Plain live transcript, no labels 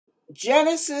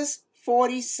Genesis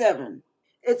 47.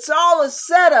 It's all a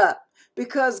setup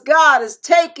because God is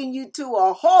taking you to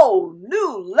a whole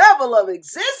new level of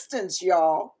existence,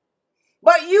 y'all.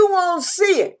 But you won't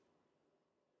see it.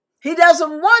 He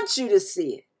doesn't want you to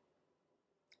see it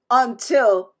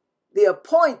until the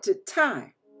appointed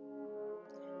time.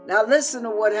 Now listen to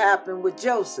what happened with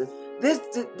Joseph.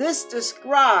 This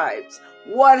describes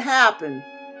what happened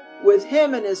with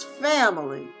him and his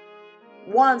family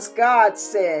once God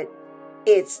said,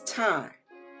 it's time.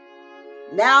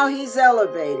 Now he's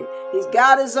elevated. He's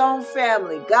got his own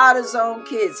family, got his own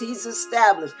kids. He's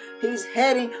established. He's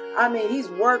he's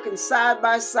working side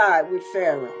by side with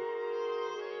Pharaoh.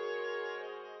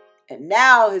 And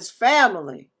now his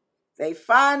family, they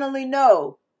finally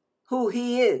know who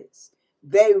he is.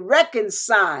 They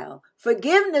reconcile.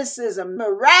 Forgiveness is a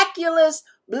miraculous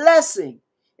blessing.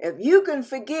 If you can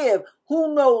forgive,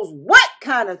 who knows what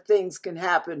kind of things can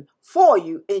happen for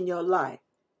you in your life.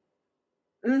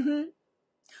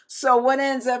 So what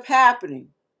ends up happening?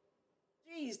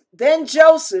 Then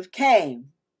Joseph came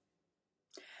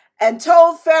and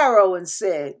told Pharaoh and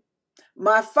said,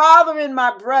 my father and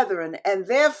my brethren and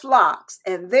their flocks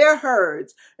and their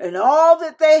herds and all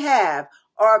that they have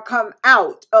are come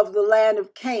out of the land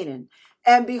of Canaan.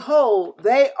 And behold,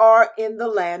 they are in the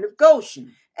land of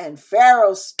Goshen. And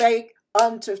Pharaoh spake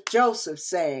unto Joseph,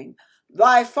 saying,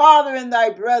 thy father and thy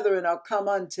brethren are come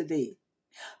unto thee.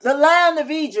 The land of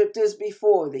Egypt is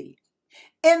before thee.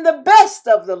 In the best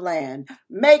of the land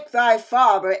make thy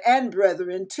father and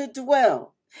brethren to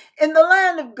dwell. In the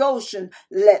land of Goshen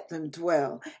let them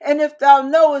dwell. And if thou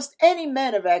knowest any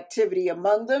men of activity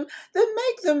among them, then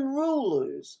make them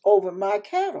rulers over my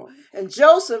cattle. And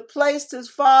Joseph placed his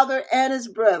father and his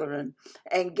brethren,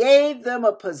 and gave them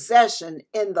a possession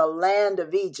in the land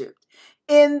of Egypt,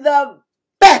 in the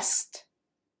best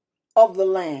of the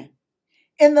land,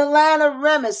 in the land of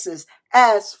Rameses,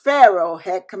 as Pharaoh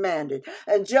had commanded.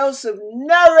 And Joseph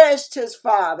nourished his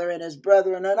father and his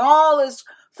brethren and all his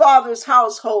father's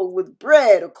household with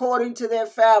bread according to their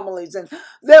families. And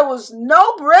there was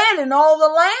no bread in all the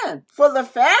land, for the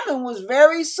famine was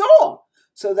very sore,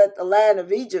 so that the land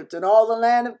of Egypt and all the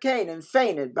land of Canaan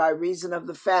fainted by reason of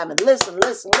the famine. Listen.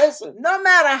 No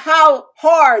matter how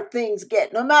hard things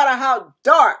get, no matter how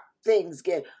dark things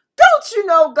get, don't you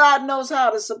know God knows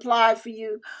how to supply for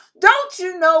you? Don't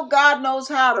you know God knows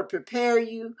how to prepare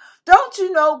you? Don't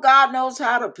you know God knows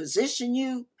how to position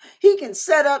you? He can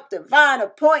set up divine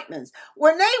appointments.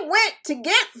 When they went to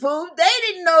get food, they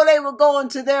didn't know they were going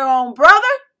to their own brother,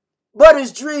 but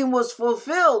his dream was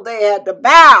fulfilled. They had to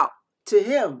bow to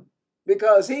him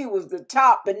because he was the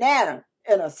top banana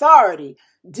in authority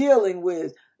dealing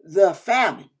with the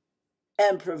famine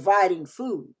and providing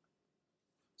food.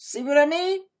 See what I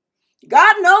mean?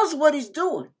 God knows what he's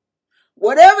doing.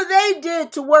 Whatever they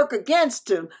did to work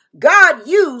against him, God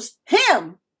used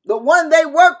him, the one they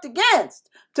worked against,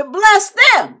 to bless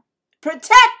them,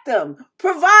 protect them,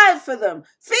 provide for them,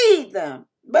 feed them.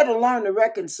 Better learn to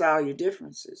reconcile your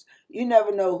differences. You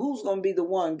never know who's going to be the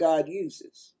one God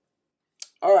uses.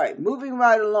 All right, moving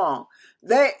right along.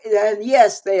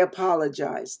 Yes, they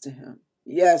apologized to him.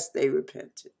 Yes, they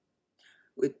repented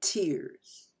with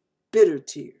tears, bitter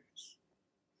tears.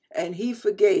 And he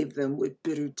forgave them with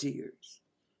bitter tears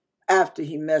after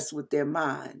he messed with their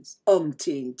minds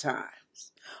umpteen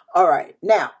times. All right,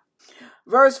 now,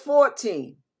 verse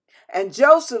 14. And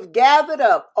Joseph gathered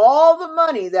up all the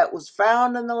money that was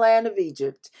found in the land of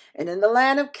Egypt and in the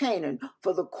land of Canaan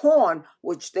for the corn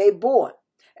which they bought.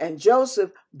 And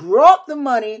Joseph brought the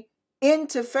money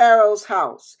into Pharaoh's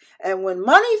house. And when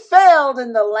money failed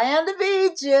in the land of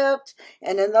Egypt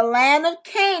and in the land of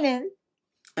Canaan,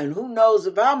 and who knows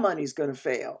if our money's going to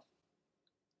fail,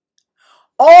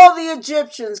 all the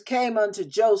Egyptians came unto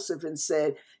Joseph and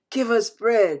said, give us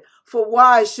bread, for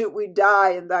why should we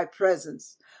die in thy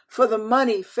presence? For the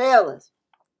money faileth.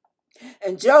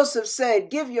 And Joseph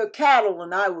said, give your cattle,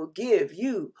 and I will give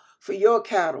you for your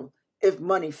cattle if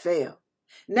money fail.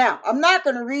 Now, I'm not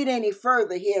going to read any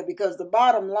further here because the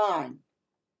bottom line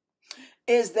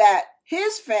is that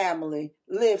his family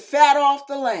lived fat off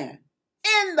the land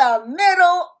in the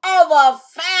middle of a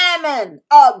famine,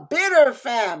 a bitter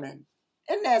famine.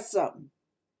 Isn't that something?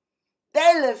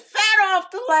 They lived fat off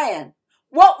the land.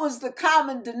 What was the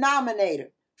common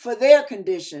denominator for their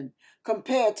condition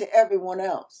compared to everyone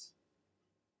else?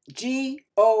 God.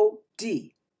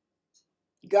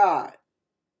 God.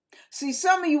 See,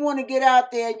 some of you want to get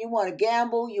out there and you want to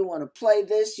gamble, you want to play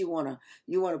this, you want to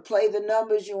play the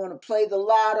numbers, you want to play the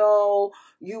lotto,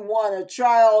 you want to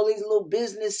try all these little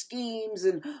business schemes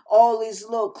and all these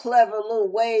little clever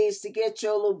little ways to get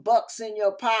your little bucks in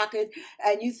your pocket,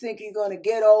 and you think you're going to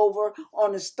get over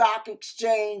on the stock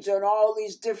exchange on all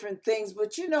these different things.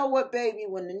 But you know what, baby,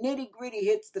 when the nitty-gritty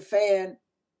hits the fan,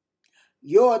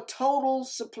 your total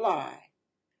supply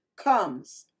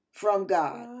comes from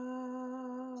God.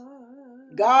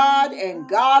 God and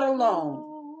God alone.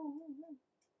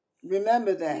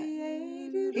 Remember that.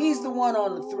 He's the one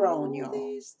on the throne, y'all.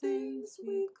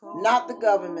 Not the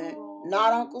government,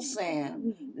 not Uncle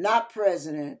Sam, not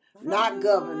president, not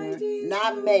governor,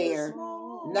 not mayor,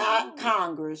 not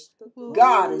Congress.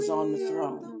 God is on the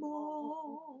throne.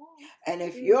 And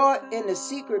if you're in the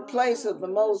secret place of the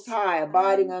Most High,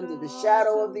 abiding under the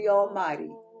shadow of the Almighty,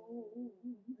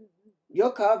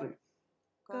 you're covered.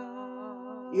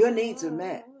 Your needs are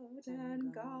met.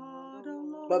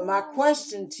 But my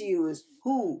question to you is,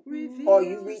 who are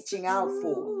you reaching out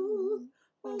for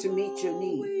to meet your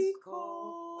needs?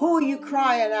 Who are you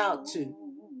crying out to?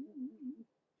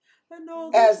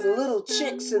 As the little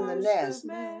chicks in the nest,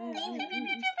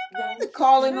 they're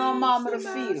calling on mama to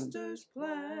feed them.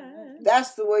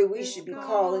 That's the way we should be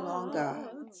calling on God.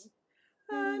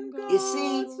 You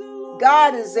see,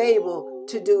 God is able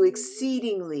to do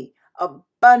exceedingly,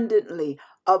 abundantly,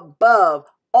 above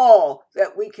all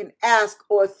that we can ask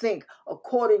or think,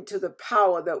 according to the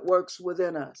power that works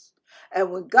within us. And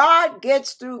when God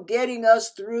gets through getting us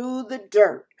through the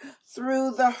dirt,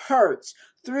 through the hurts,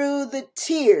 through the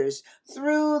tears,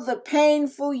 through the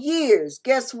painful years,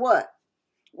 guess what?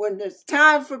 When it's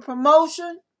time for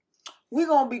promotion, we're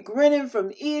going to be grinning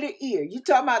from ear to ear. You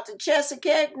talking about the Cheshire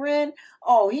Cat grin?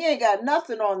 Oh, he ain't got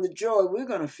nothing on the joy we're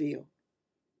going to feel.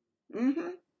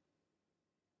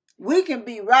 We can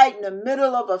be right in the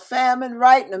middle of a famine,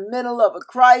 right in the middle of a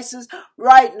crisis,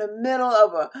 right in the middle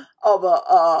of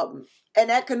an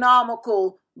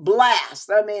economical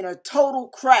blast. I mean, a total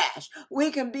crash.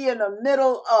 We can be in the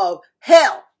middle of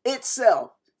hell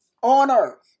itself on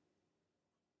earth.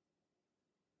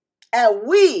 And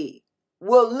we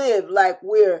will live like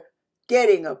we're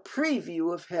getting a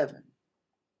preview of heaven.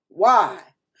 Why?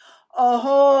 A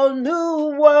whole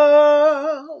new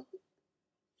world.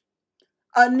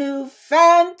 A new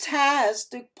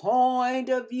fantastic point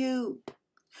of view.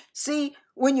 See,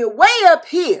 when you're way up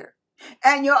here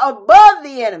and you're above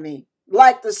the enemy,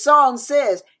 like the song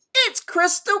says, it's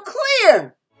crystal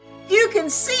clear. You can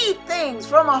see things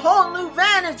from a whole new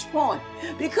vantage point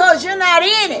because you're not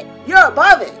in it. You're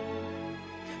above it.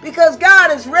 Because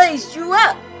God has raised you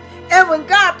up. And when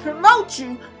God promotes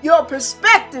you, your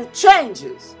perspective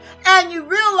changes. And you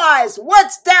realize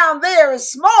what's down there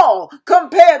is small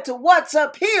compared to what's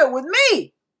up here with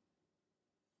me.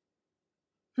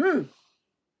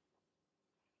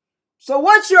 So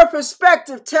what's your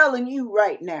perspective telling you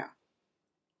right now?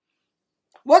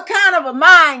 What kind of a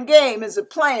mind game is it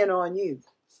playing on you?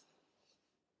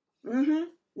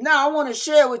 Now I want to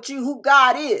share with you who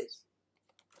God is.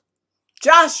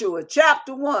 Joshua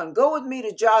chapter 1. Go with me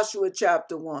to Joshua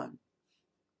chapter 1.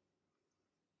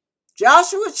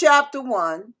 Joshua chapter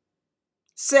 1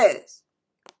 says,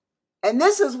 and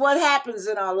this is what happens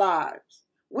in our lives.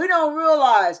 We don't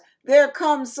realize there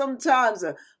comes sometimes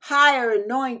a higher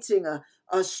anointing,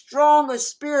 a stronger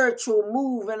spiritual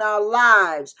move in our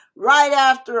lives right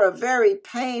after a very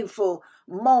painful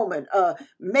moment, a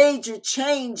major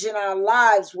change in our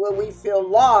lives where we feel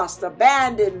lost,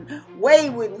 abandoned,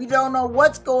 wayward. We don't know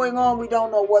what's going on. We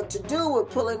don't know what to do. We're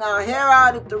pulling our hair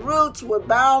out at the roots. We're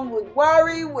bound with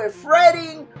worry. We're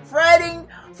fretting.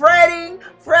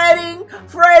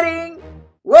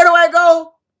 Where do I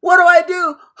go? What do I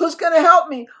do? Who's going to help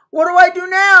me? What do I do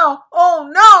now?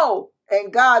 Oh no.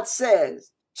 And God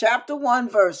says, chapter 1,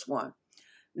 verse 1.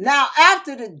 Now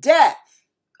after the death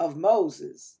of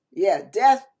Moses,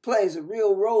 death plays a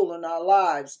real role in our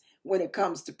lives when it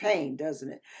comes to pain,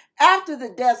 doesn't it? After the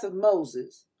death of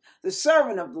Moses, the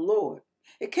servant of the Lord,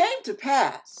 it came to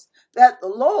pass that the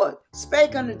Lord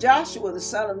spake unto Joshua the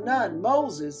son of Nun,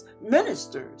 Moses'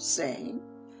 minister, saying,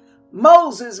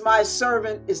 Moses, my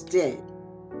servant, is dead.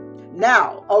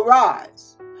 Now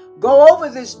arise, go over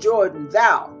this Jordan,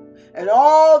 thou and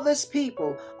all this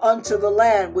people, unto the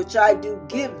land which I do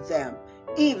give them,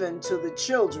 even to the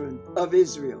children of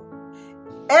Israel.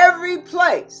 Every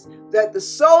place that the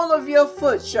sole of your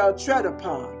foot shall tread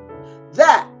upon,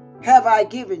 that have I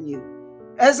given you.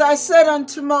 As I said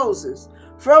unto Moses,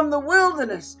 from the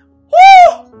wilderness.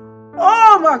 Woo!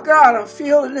 Oh my God, I'm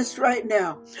feeling this right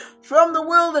now. From the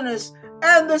wilderness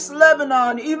and this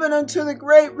Lebanon, even unto the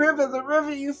great river, the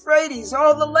river Euphrates,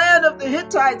 all the land of the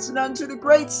Hittites, and unto the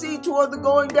great sea toward the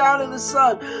going down of the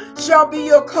sun, shall be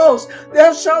your coast.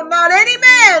 There shall not any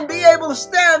man be able to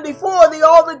stand before thee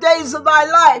all the days of thy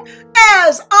life.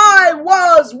 As I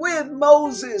was with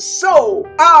Moses, so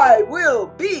I will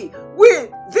be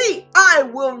with thee. I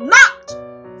will not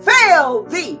fail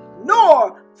thee,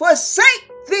 nor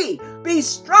forsake thee. Be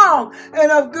strong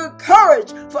and of good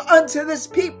courage, for unto this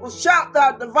people shalt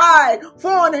thou divide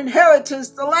for an inheritance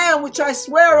the land which I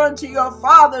swear unto your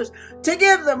fathers to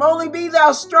give them. Only be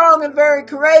thou strong and very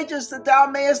courageous, that thou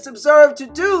mayest observe to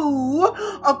do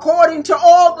according to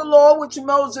all the law which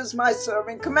Moses my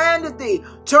servant commanded thee.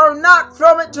 Turn not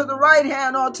from it to the right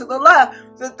hand or to the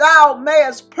left, that thou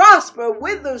mayest prosper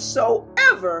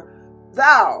whithersoever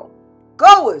thou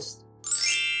goest.